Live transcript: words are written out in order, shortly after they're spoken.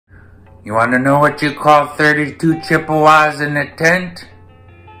You want to know what you call 32 Chippewas in a tent?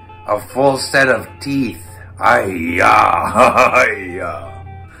 A full set of teeth. Ay-ya.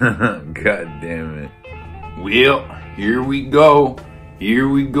 God damn it. Well, here we go. Here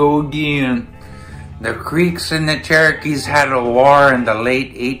we go again. The Creeks and the Cherokees had a war in the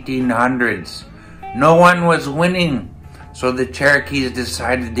late 1800s. No one was winning, so the Cherokees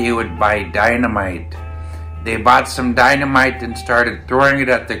decided they would buy dynamite. They bought some dynamite and started throwing it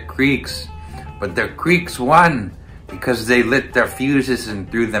at the Creeks, but the Creeks won because they lit their fuses and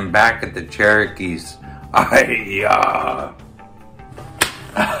threw them back at the Cherokees. Ay-ya.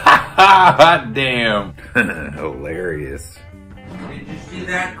 Damn. Hilarious. Did you see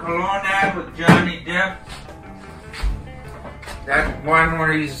that Cologne ad with Johnny Depp? That one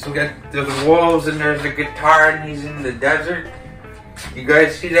where he's got the wolves and there's a guitar and he's in the desert? You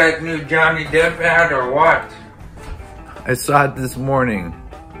guys see that new Johnny Depp ad or what? I saw it this morning.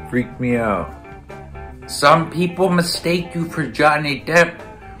 Freaked me out. Some people mistake you for Johnny Depp,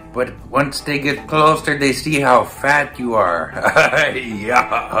 but once they get closer, they see how fat you are.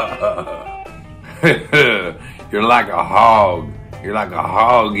 You're like a hog. You're like a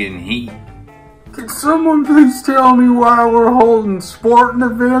hog in heat. Can someone please tell me why we're holding sporting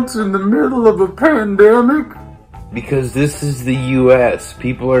events in the middle of a pandemic? Because this is the U.S.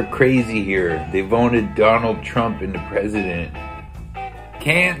 People are crazy here. They voted Donald Trump into president.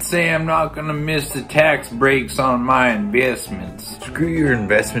 Can't say I'm not gonna miss the tax breaks on my investments. Screw your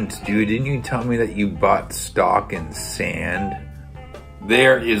investments, Jude. Didn't you tell me that you bought stock in sand?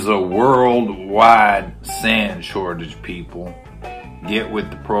 There is a worldwide sand shortage, people. Get with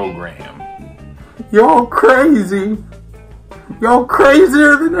the program. Y'all crazy. Y'all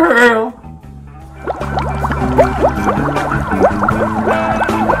crazier than hell.